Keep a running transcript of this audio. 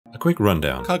quick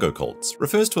rundown. Cargo cults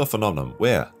refers to a phenomenon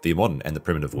where the modern and the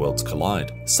primitive worlds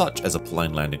collide, such as a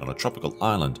plane landing on a tropical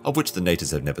island of which the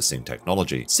natives have never seen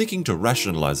technology. Seeking to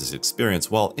rationalize this experience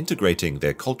while integrating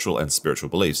their cultural and spiritual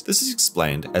beliefs, this is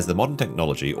explained as the modern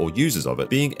technology or users of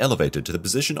it being elevated to the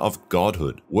position of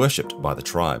godhood, worshipped by the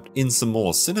tribe. In some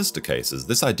more sinister cases,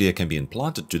 this idea can be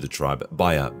implanted to the tribe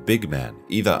by a big man,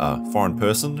 either a foreign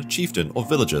person, chieftain, or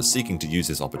villager seeking to use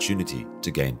this opportunity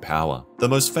to gain power. The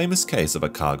most famous case of a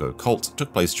cargo cult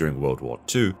took place during World War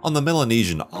II on the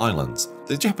Melanesian Islands.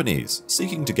 The Japanese,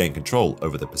 seeking to gain control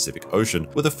over the Pacific Ocean,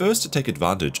 were the first to take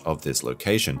advantage of this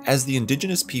location, as the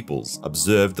indigenous peoples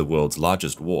observed the world's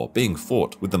largest war being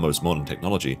fought with the most modern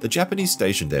technology. The Japanese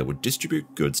station there would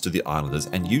distribute goods to the islanders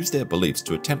and use their beliefs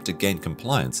to attempt to gain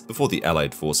compliance before the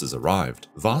Allied forces arrived.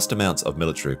 Vast amounts of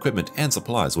military equipment and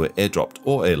supplies were airdropped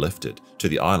or airlifted to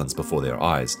the islands before their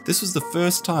eyes. This was the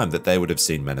first time that they would have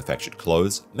seen manufactured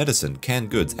clothes, medicine, canned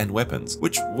goods, and weapons,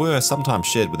 which were sometimes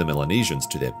shared with the Melanesians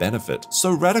to their benefit.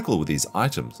 So radical were these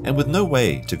items, and with no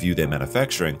way to view their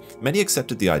manufacturing, many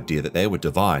accepted the idea that they were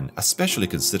divine, especially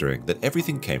considering that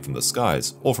everything came from the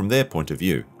skies, or from their point of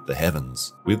view, the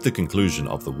heavens. With the conclusion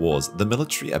of the wars, the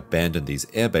military abandoned these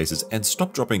air bases and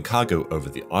stopped dropping cargo over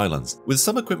the islands. With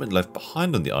some equipment left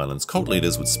behind on the islands, cult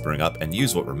leaders would spring up and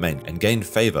use what remained and gain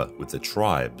favor with the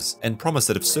tribes, and promise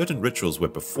that if certain rituals were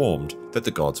performed, that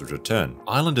the gods would return.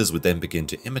 Islanders would then begin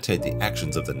to imitate the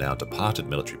actions of the now departed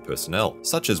military personnel,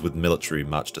 such as with military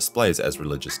march displays as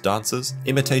religious dances,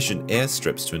 imitation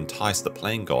airstrips to entice the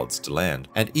plane gods to land,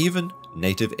 and even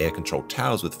native air-controlled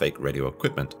towers with fake radio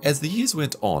equipment. As the years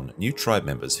went on, new tribe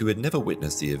members who had never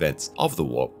witnessed the events of the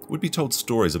war would be told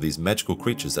stories of these magical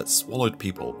creatures that swallowed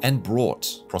people and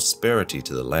brought prosperity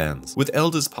to the lands, with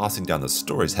elders passing down the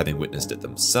stories having witnessed it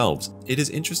themselves. It is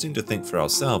interesting to think for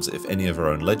ourselves if any of our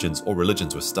own legends or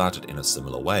religions were started in a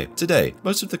similar way. Today,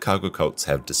 most of the cargo cults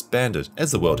have disbanded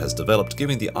as the world has developed,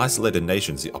 giving the isolated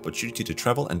nations the opportunity to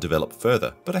travel and develop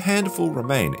further, but a handful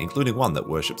remain, including one that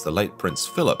worships the late Prince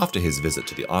Philip after his visit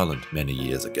to the island many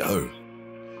years ago.